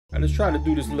Right, let's try to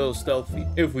do this a little stealthy,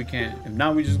 if we can. If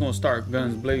not, we just gonna start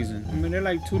guns blazing. I mean, they're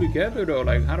like two together, though.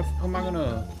 Like, how the fuck am I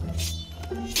gonna...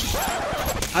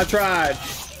 I tried.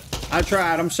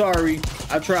 I'm sorry.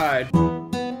 I tried.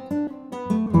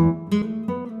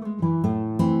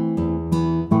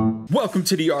 Welcome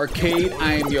to the arcade.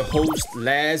 I am your host,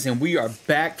 Laz, and we are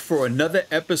back for another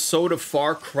episode of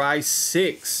Far Cry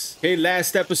 6. Okay,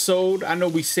 last episode, I know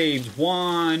we saved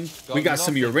Juan. We got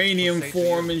some uranium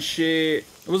form and shit.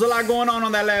 There was a lot going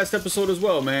on that last episode as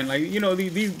well, man. Like, you know,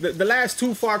 the last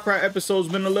two Far Cry episodes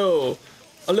been a little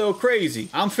crazy.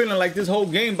 I'm feeling like this whole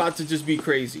game about to just be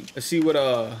crazy. Let's see what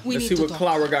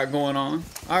Clara got going on.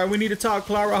 All right, we need to talk,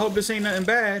 Clara. I hope this ain't nothing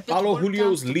bad. Follow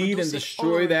Julio's lead and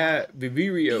destroy that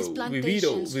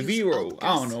Viviro.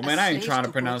 I don't know, man. I ain't trying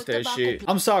to pronounce that shit.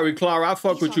 I'm sorry, Clara. I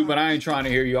fuck with you, but I ain't trying to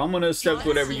hear you. I'm gonna accept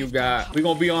whatever you got. We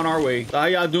gonna be on our way. So how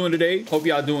y'all doing today? Hope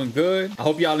y'all doing good. I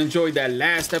hope y'all enjoyed that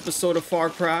last episode of Far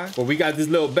Cry, where we got this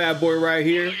little bad boy right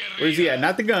here. Where's he at?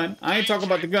 Not the gun. I ain't talking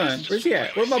about the gun. Where's he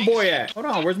at? Where's my boy at? Hold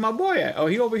on. Where's my boy at? Oh,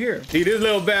 he over here. See this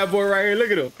little bad boy right here.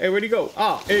 Look at him. Hey, where'd he go?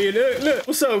 Oh, hey, look.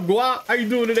 What's up, Guap? How you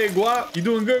doing today, Guap? You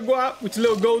doing good, Guap? With your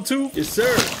little go-to? Yes,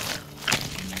 sir.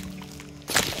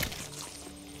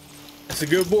 That's a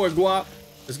good boy, Guap.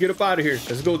 Let's get up out of here.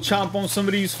 Let's go chomp on some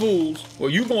of these fools. Well,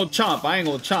 you gonna chomp. I ain't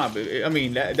gonna chomp. I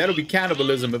mean, that'll be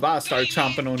cannibalism if I start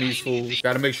chomping on these fools.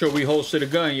 Gotta make sure we holster the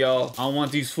gun, y'all. I don't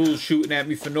want these fools shooting at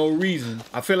me for no reason.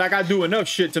 I feel like I do enough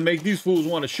shit to make these fools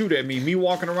want to shoot at me. Me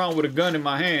walking around with a gun in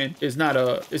my hand is not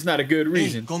a good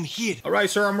reason. Hey, come here. All right,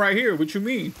 sir, I'm right here. What you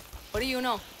mean? What do you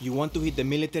know? You want to hit the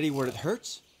military where it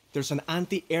hurts? There's an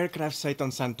anti-aircraft site on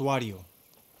Santuario.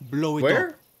 Blow it Where?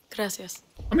 up. Gracias.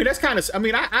 I mean, that's kind of... I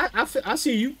mean, I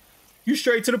see you. You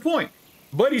straight to the point.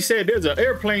 Buddy said there's an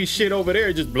airplane shit over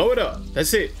there. Just blow it up.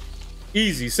 That's it.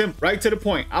 Easy, simple, right to the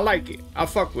point. I like it. I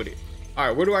fuck with it. All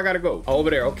right, where do I gotta go? Oh, over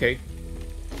there. Okay.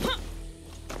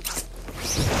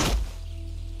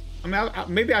 I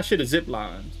mean, maybe I should have zip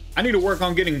lined. I need to work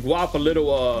on getting Guap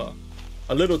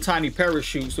a little tiny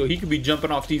parachute so he could be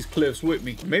jumping off these cliffs with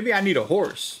me. Maybe I need a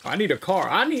horse. I need a car.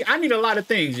 I need a lot of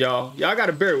things, y'all. Y'all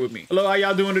gotta bear with me. Hello, how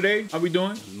y'all doing today? How we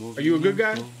doing? Are you a good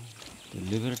guy?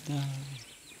 Libertad.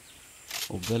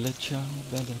 Oh, bella ciao,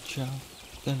 bella ciao,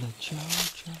 bella ciao,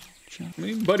 ciao, ciao. I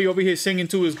mean, buddy over here singing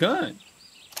to his gun.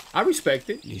 I respect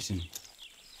it. Listen,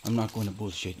 I'm not going to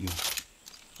bullshit you.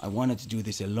 I wanted to do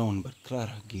this alone, but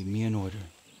Clara gave me an order.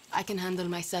 I can handle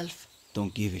myself.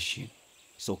 Don't give a shit.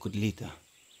 So could Lita.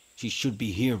 She should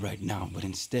be here right now, but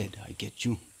instead, I get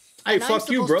you. Hey, And fuck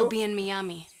you, I'm supposed bro. to be in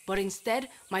Miami, but instead,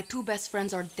 my two best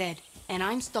friends are dead, and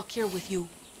I'm stuck here with you.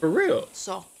 For real.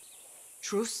 So,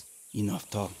 truce? Enough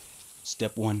talk.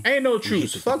 Step one. Ain't no we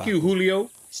truce. hit the Fuck you, tobacco. Julio.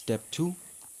 Step two.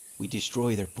 We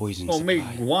destroy their poison Gonna make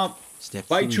supply. Guap Step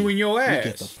bite you three, in your we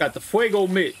get ass. Got the fuego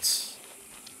mitts.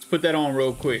 Let's put that on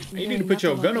real quick. Hey, you need to put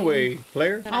your gun away,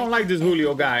 player. I don't like this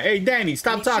Julio guy. Hey, Dani,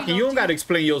 stop talking. You don't gotta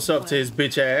explain yourself to his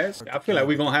bitch ass. I feel like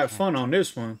we're gonna have fun on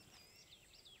this one.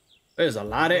 There's a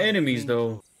lot of enemies,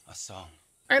 though. A song.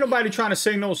 Ain't nobody trying to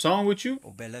sing no song with you.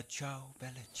 Oh, bella ciao,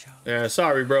 bella ciao. Yeah,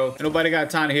 sorry, bro. Ain't nobody got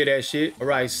time to hear that shit. All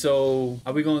right, so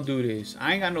how we gonna do this?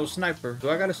 I ain't got no sniper. Do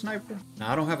I got a sniper? No,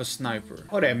 I don't have a sniper.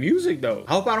 Oh, that music, though.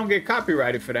 I hope I don't get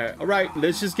copyrighted for that. All right,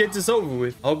 let's just get this over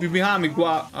with. I hope you behind me,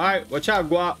 Guap. All right, watch out,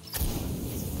 Guap.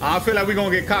 I feel like we're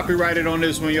gonna get copyrighted on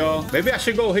this one, y'all. Maybe I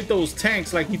should go hit those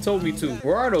tanks like he told me to.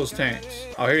 Where are those tanks?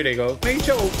 Oh, here they go. Man,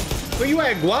 yo, where you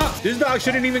at, Guap? This dog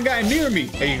shouldn't even gotten near me.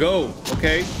 There you go.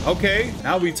 Okay.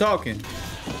 Now we talking.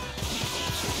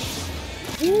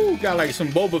 Ooh, got like some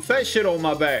Boba Fett shit on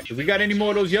my back. We got any more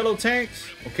of those yellow tanks?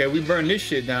 Okay, we burned this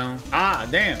shit down. Ah,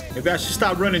 damn. Maybe I should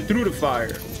stop running through the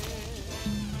fire.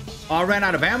 Oh, I ran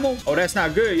out of ammo? Oh, that's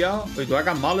not good, y'all. Wait, do I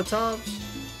got Molotovs?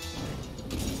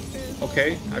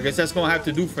 Okay, I guess that's gonna have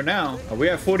to do for now. We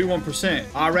at 41%.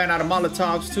 I ran out of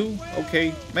Molotovs too.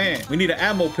 Okay, man, we need an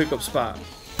ammo pickup spot.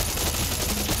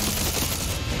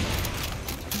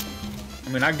 I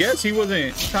mean, I guess he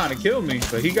wasn't trying to kill me,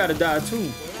 but he gotta die too.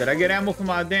 Did I get ammo for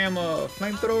my damn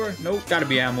flamethrower? Nope, gotta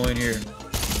be ammo in here.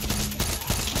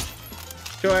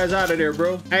 Get your ass out of there,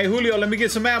 bro. Hey, Julio, let me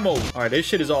get some ammo. All right, this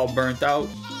shit is all burnt out.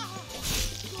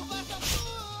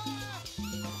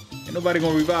 Ain't nobody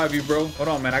gonna revive you, bro. Hold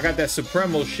on, man. I got that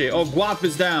Supremo shit. Oh, Guap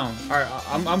is down. All right,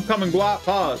 I'm coming, Guap.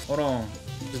 Pause. Hold on.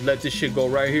 Just let this shit go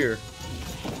right here.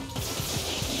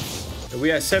 We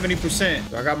at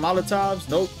 70%. I got Molotovs?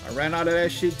 Nope. I ran out of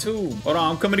that shit too. Hold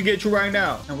on, I'm coming to get you right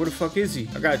now. And where the fuck is he?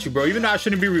 I got you, bro. Even though I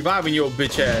shouldn't be reviving your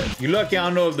bitch ass. You lucky I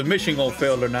don't know if the mission gonna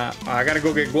fail or not. All right, I gotta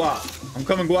go get Guap. I'm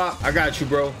coming, Guap. I got you,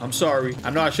 bro. I'm sorry. I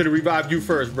know I should have revived you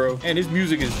first, bro. And this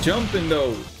music is jumping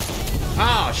though.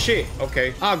 Ah, shit.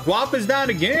 Okay. Ah, Guap is down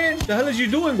again. The hell is you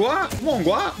doing, Guap? Come on,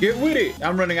 Guap. Get with it.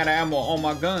 I'm running out of ammo on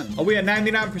my gun. Are we at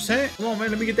 99%? Come on, man.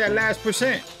 Let me get that last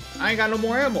percent. I ain't got no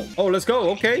more ammo. Oh, let's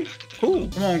go. Okay. Cool.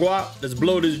 Come on, Guap. Let's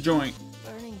blow this joint.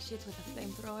 Burning shit with a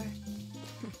flamethrower.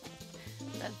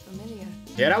 That's familiar.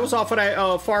 Yeah, that was off of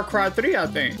that Far Cry 3, I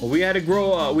think. Well, we had to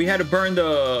grow. We had to burn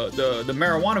the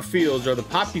marijuana fields or the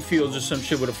poppy fields or some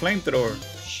shit with a flamethrower.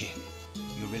 Shit,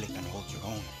 you really can hold your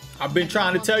own. I've been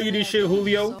trying to tell you this shit,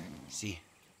 Julio. See,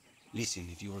 listen,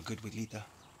 if you are good with Lita,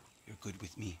 you're good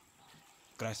with me.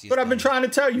 Gracias. But I've been trying to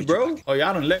tell you, bro. Oh,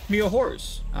 y'all done left me a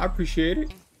horse. I appreciate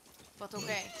it. But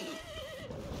okay.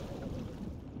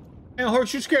 Man,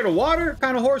 horse, you scared of water? What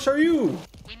kind of horse are you?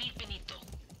 We need Benito.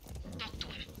 Talk to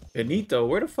him. Benito?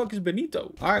 Where the fuck is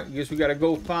Benito? All right, guess we gotta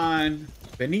go find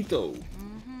Benito.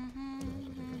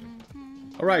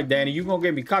 All right, Danny, you gonna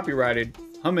get me copyrighted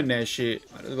humming that shit.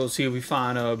 Let's go see if we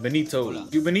find Benito.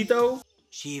 You Benito?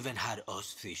 She even had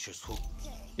us fishers hooked.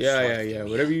 Yeah.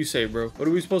 Whatever you say, bro. What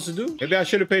are we supposed to do? Maybe I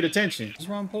should have paid attention. Is this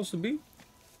where I'm supposed to be?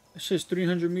 That shit's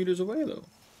 300 meters away, though.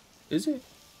 Is it?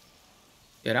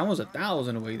 Yeah, that one's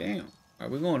 1,000 away. Damn. All right,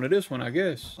 we're going to this one, I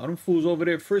guess. All them fools over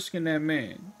there frisking that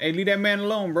man. Hey, leave that man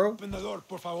alone, bro. Open the door,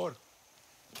 por favor.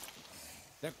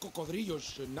 That cocodrillo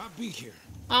should not be here.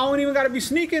 I don't even got to be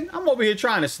sneaking. I'm over here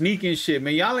trying to sneak and shit,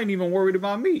 man. Y'all ain't even worried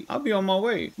about me. I'll be on my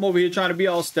way. I'm over here trying to be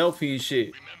all stealthy and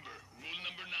shit. Remember, rule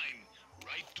number 9.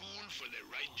 Right tool for the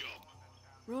right job.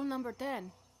 Rule number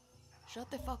 10. Shut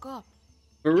the fuck up.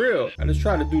 For real. Let's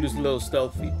try to do this a little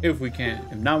stealthy, if we can.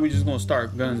 If not, we just gonna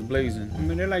start guns blazing. I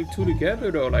mean, they're like two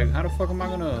together, though. Like, how the fuck am I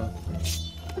gonna...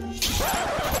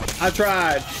 I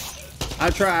tried.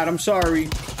 I'm sorry.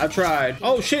 I tried.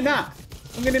 Oh, shit, nah.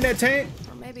 I'm getting in that tank.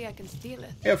 Or maybe I can steal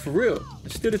it. Yeah, for real.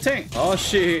 Let's steal the tank. Oh,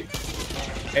 shit.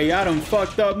 Hey, y'all done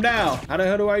fucked up now. How the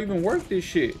hell do I even work this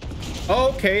shit?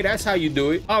 Okay, that's how you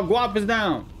do it. Oh, Guap is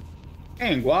down.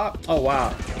 Dang, Guap. Oh,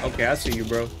 wow. Okay, I see you,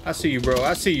 bro. I see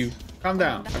you. Calm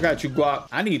down. I got you, Guap.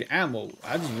 I need ammo.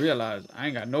 I just realized I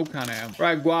ain't got no kind of ammo.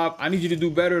 Right, Guap. I need you to do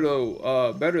better,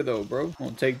 though. Bro. I'm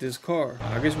gonna take this car.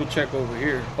 I guess we'll check over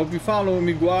here. Hope you following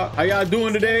me, Guap. How y'all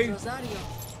doing today? Rosario.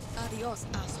 Adios,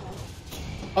 asshole.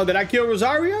 Oh, did I kill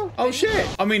Rosario? Oh, shit.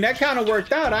 I mean, that kind of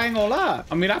worked out. I ain't gonna lie.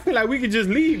 I mean, I feel like we could just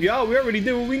leave, y'all. We already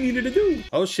did what we needed to do.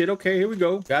 Oh, shit. Okay, here we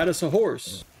go. Got us a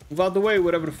horse. Move out the way,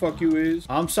 whatever the fuck you is.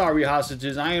 I'm sorry,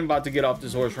 hostages. I ain't about to get off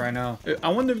this horse right now. I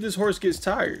wonder if this horse gets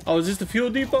tired. Oh, is this the fuel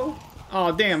depot?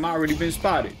 Oh, damn. I already been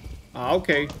spotted. Oh,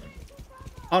 okay.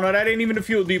 Oh, no, that ain't even the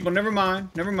fuel depot. Never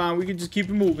mind. We can just keep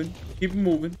it moving.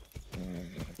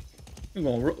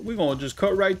 We're gonna just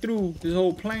cut right through this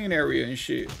whole plain area and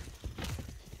shit.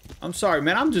 I'm sorry,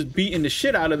 man. I'm just beating the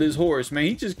shit out of this horse, man.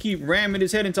 He just keep ramming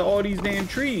his head into all these damn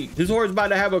trees. This horse about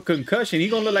to have a concussion. He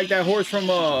gonna look like that horse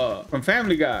from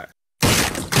Family Guy.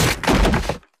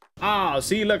 Ah,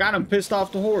 see, look, I done pissed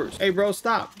off the horse. Hey, bro,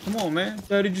 stop. Come on, man.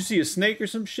 So, did you see a snake or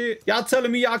some shit? Y'all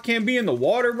telling me y'all can't be in the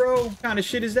water, bro? What kind of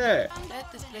shit is that? I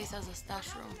bet this place has a stash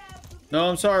room. No,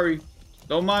 I'm sorry.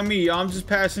 Don't mind me, y'all. I'm just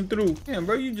passing through. Damn,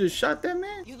 bro, you just shot that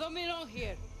man? You got me wrong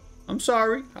here. I'm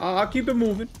sorry. I'll keep it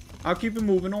moving.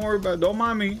 Don't worry about it. Don't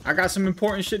mind me. I got some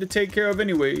important shit to take care of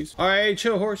anyways. All right, hey,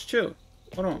 chill, horse, chill.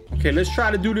 Hold on. Okay, let's try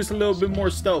to do this a little bit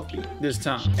more stealthy this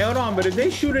time. Hey, hold on, but if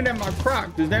they shooting at my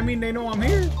Croc, does that mean they know I'm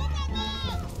here?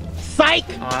 Psych!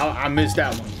 I missed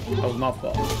that one. That was my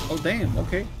fault. Oh, damn.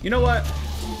 Okay. You know what?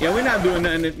 Yeah, we're not doing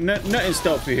nothing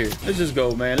stealthy here. Let's just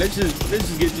go, man. Let's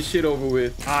just get this shit over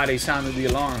with. Ah, they sounded the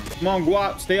alarm. Come on,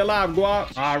 Guap. Stay alive,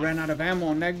 Guap. Ah, I ran out of ammo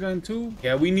on that gun too.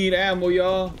 Yeah, we need ammo,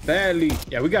 y'all. Badly.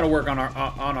 Yeah, we gotta work on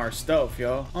our stuff,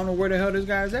 y'all. I don't know where the hell this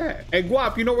guy's at. Hey,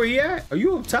 Guap, you know where he at? Are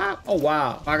you up top? Oh,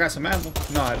 wow. I got some ammo.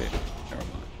 No, I didn't. Never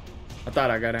mind. I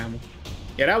thought I got ammo.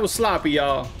 Yeah, that was sloppy,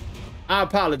 y'all. I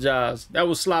apologize. That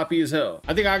was sloppy as hell.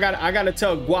 I think I gotta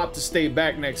tell Guap to stay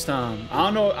back next time.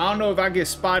 I don't know if I get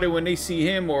spotted when they see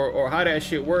him or how that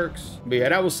shit works. But yeah,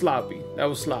 that was sloppy.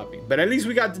 But at least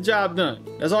we got the job done.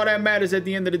 That's all that matters at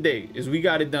the end of the day, is we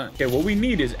got it done. Okay, what we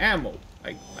need is ammo.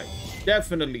 Like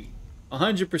definitely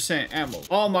 100% ammo.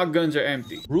 All my guns are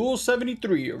empty. Rule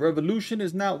 73: a revolution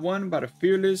is not won by the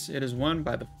fearless, it is won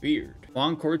by the feared.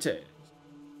 Juan Cortez.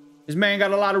 This man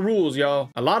got a lot of rules,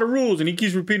 y'all. A lot of rules, and he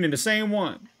keeps repeating the same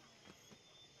one.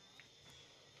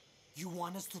 You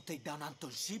want us to take down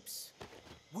Anton's ships?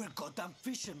 We're goddamn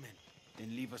fishermen.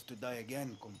 Then leave us to die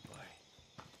again, compay.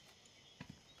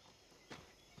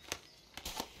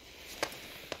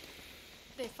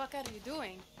 The fuck are you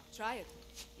doing? Try it.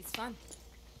 It's fun.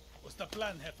 What's the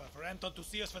plan, Jefa? For Anton to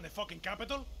see us from the fucking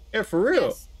capital? Yeah, for real.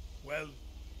 Yes. Well,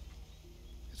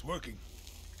 it's working.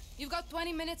 You've got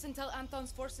 20 minutes until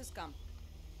Anton's forces come.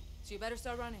 So you better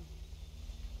start running.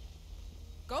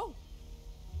 go.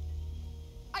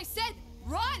 I said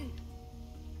run!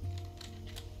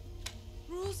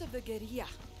 Rules of the guerrilla,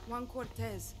 Juan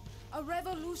Cortez. A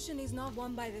revolution is not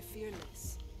won by the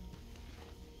fearless.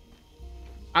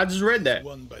 I just read that.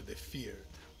 Won by the feared.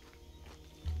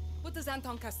 What does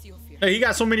Anton Castillo fear? Hey, he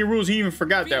got so many rules he even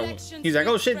forgot that one. He's like,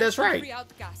 oh shit, that's right. Free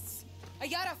outcasts.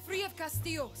 Ayala free of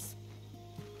Castillos.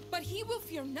 But he will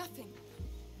fear nothing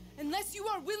unless you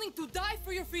are willing to die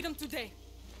for your freedom today.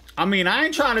 I mean, I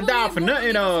ain't trying to die for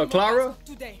nothing, Clara.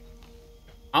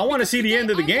 I want to see the end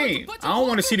of the game. I don't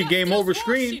want to see the game over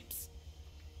screen.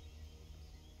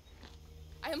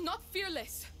 I am not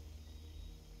fearless.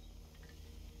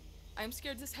 I am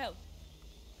scared as hell.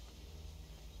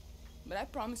 But I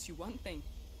promise you one thing.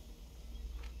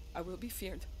 I will be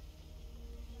feared.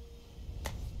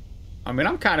 I mean,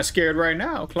 I'm kind of scared right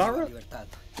now, Clara.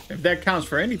 If that counts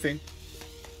for anything.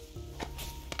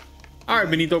 All right,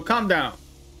 Benito, calm down.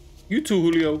 You too,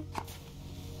 Julio.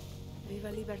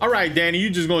 All right, Danny, you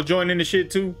just gonna join in the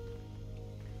shit too?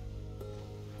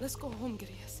 Let's go home,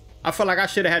 Grias. I felt like I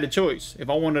should have had a choice if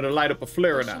I wanted to light up a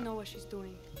flare or Does she not. know what she's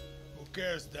doing? Who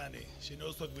cares, Dani? She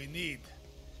knows what we need.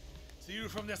 See you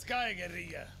from the sky,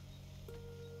 guerrilla.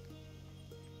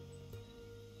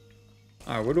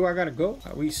 All right, where do I gotta go?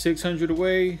 Are we 600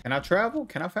 away? Can I travel?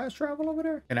 Can I fast travel over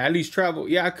there? Can I at least travel?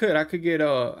 Yeah, I could. I could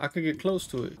get close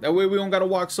to it. That way we don't gotta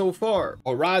walk so far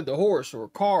or ride the horse or a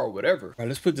car or whatever. All right,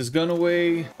 let's put this gun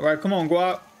away. All right, come on,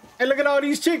 Guap. Hey, look at all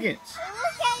these chickens.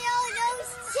 Look at all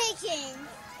those chickens.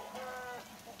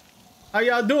 How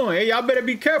y'all doing? Hey, y'all better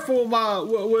be careful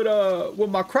with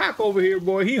my Croc over here,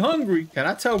 boy. He hungry. Can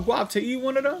I tell Guap to eat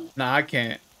one of them? Nah, I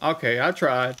can't. Okay, I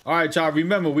tried. All right, y'all,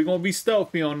 remember, we're going to be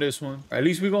stealthy on this one. Or at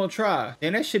least we're going to try.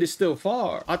 And that shit is still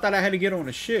far. I thought I had to get on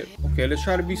a ship. Okay, let's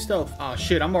try to be stealthy. Oh,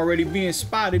 shit, I'm already being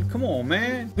spotted. Come on,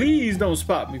 man. Please don't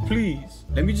spot me, please.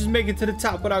 Let me just make it to the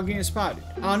top without getting spotted.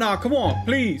 Oh, no, come on.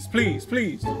 Please, please,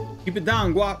 please. Keep it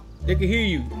down, Guap. They can hear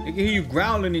you. They can hear you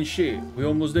growling and shit. We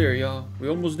almost there, y'all. We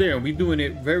almost there. And we doing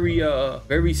it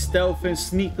very stealth and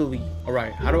sneakily. All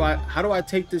right, how do I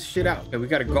take this shit out? Okay, we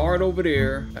got a guard over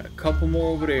there. Got a couple more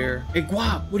over there. Hey,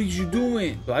 Guap, what are you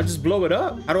doing? Do I just blow it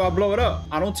up? How do I blow it up?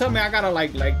 Don't tell me I gotta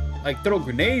like throw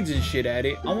grenades and shit at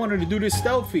it. I wanted to do this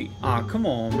stealthy. Ah, come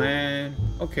on, man.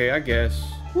 Okay, I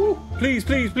guess. Woo. Please,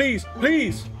 please, please,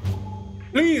 please.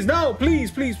 Please, no, please,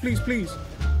 please, please, please.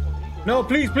 No,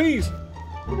 please, please.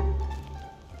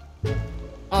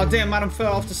 Oh, damn, I done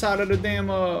fell off the side of the damn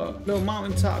little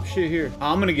mountaintop shit here.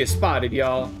 Oh, I'm gonna get spotted,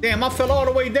 y'all. Damn, I fell all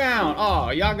the way down. Oh,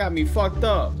 y'all got me fucked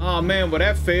up. Oh, man, well,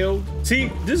 that failed. See,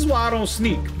 this is why I don't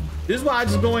sneak. This is why I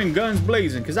just go in guns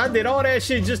blazing. Because I did all that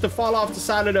shit just to fall off the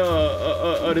side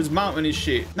of this mountain and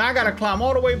shit. Now I gotta climb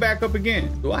all the way back up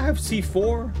again. Do I have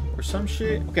C4 or some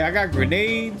shit? Okay, I got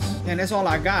grenades. And that's all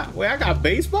I got. Wait, I got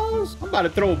baseballs? I'm about to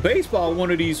throw a baseball at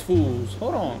one of these fools.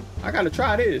 Hold on. I gotta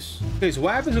try this. Okay, so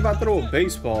what happens if I throw a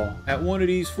baseball at one of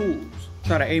these fools?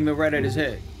 Try to aim it right at his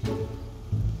head.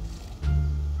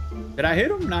 Did I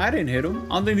hit him? No, I didn't hit him.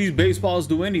 I don't think these baseballs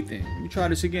do anything. Let me try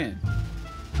this again.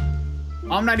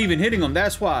 I'm not even hitting him,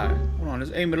 that's why. Hold on,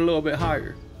 let's aim it a little bit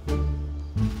higher.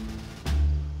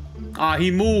 Ah,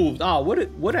 he moved. Ah, what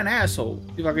an asshole.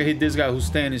 See if I can hit this guy who's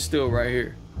standing still right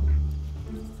here.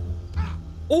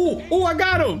 Oh, I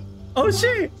got him. Oh,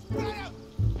 shit.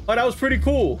 Oh, that was pretty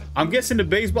cool. I'm guessing the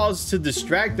baseball's to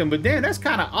distract them, but damn, that's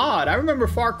kind of odd. I remember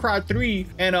Far Cry 3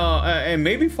 and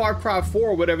maybe Far Cry 4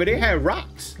 or whatever, they had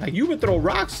rocks. Like, you would throw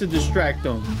rocks to distract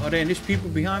them. Oh, damn, there's people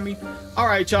behind me. All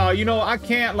right, y'all, you know, I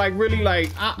can't, like, really,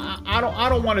 like, I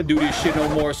don't want to do this shit no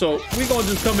more. So we gonna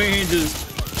just come in here and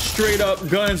just straight up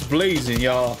guns blazing,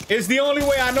 y'all. It's the only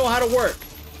way I know how to work.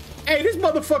 Hey, this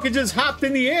motherfucker just hopped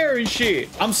in the air and shit.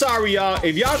 I'm sorry, y'all.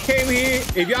 If y'all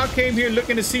came here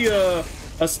looking to see a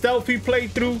stealthy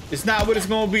playthrough, it's not what it's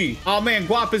gonna be. Oh man,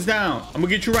 Guap is down. I'm gonna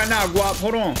get you right now, Guap.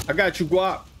 Hold on. I got you,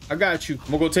 Guap. I got you. I'm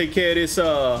gonna go take care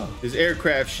of this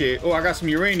aircraft shit. Oh, I got some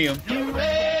uranium.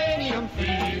 Uranium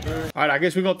fever. All right, I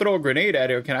guess we're gonna throw a grenade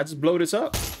at it. Can I just blow this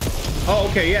up? Oh,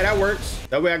 okay, yeah, that works.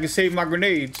 That way I can save my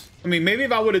grenades. I mean, maybe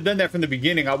if I would have done that from the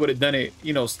beginning, I would have done it,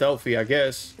 you know, stealthy, I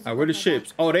guess. All right, where are the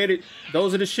ships? Oh,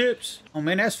 those are the ships? Oh,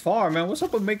 man, that's far, man. What's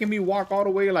up with making me walk all the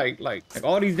way, like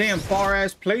all these damn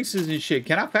far-ass places and shit?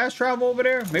 Can I fast travel over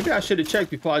there? Maybe I should have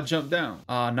checked before I jumped down.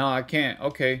 No, I can't.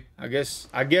 Okay, I guess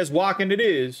walking it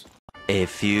is. A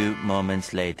few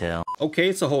moments later. Okay,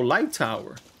 it's a whole light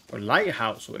tower. Or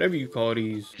lighthouse, whatever you call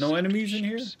these. No enemies in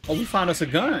here? Oh, we found us a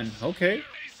gun. Okay.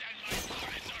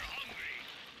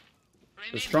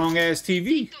 A strong ass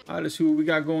TV. All right, let's see what we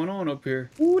got going on up here.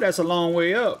 Ooh, that's a long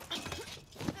way up.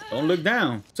 Don't look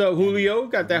down. What's up, Julio?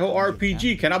 Got that whole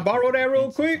RPG. Can I borrow that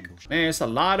real quick? Man, it's a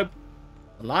lot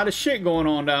of shit going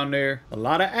on down there. A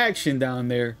lot of action down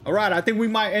there. All right, I think we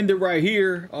might end it right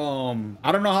here.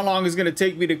 I don't know how long it's gonna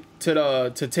take me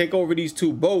to take over these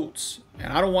 2 boats.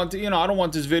 And I don't want to, you know, I don't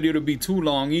want this video to be too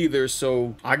long either.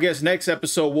 So I guess next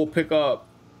episode we'll pick up,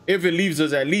 if it leaves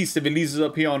us, at least if it leaves us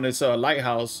up here on this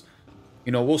lighthouse,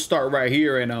 you know, we'll start right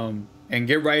here and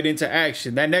get right into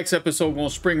action. That next episode gonna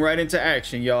spring right into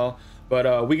action, y'all. But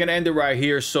we're gonna end it right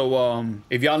here. So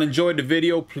if y'all enjoyed the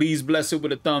video, please bless it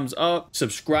with a thumbs up.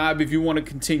 Subscribe if you want to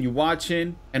continue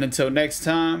watching. And until next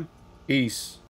time, peace.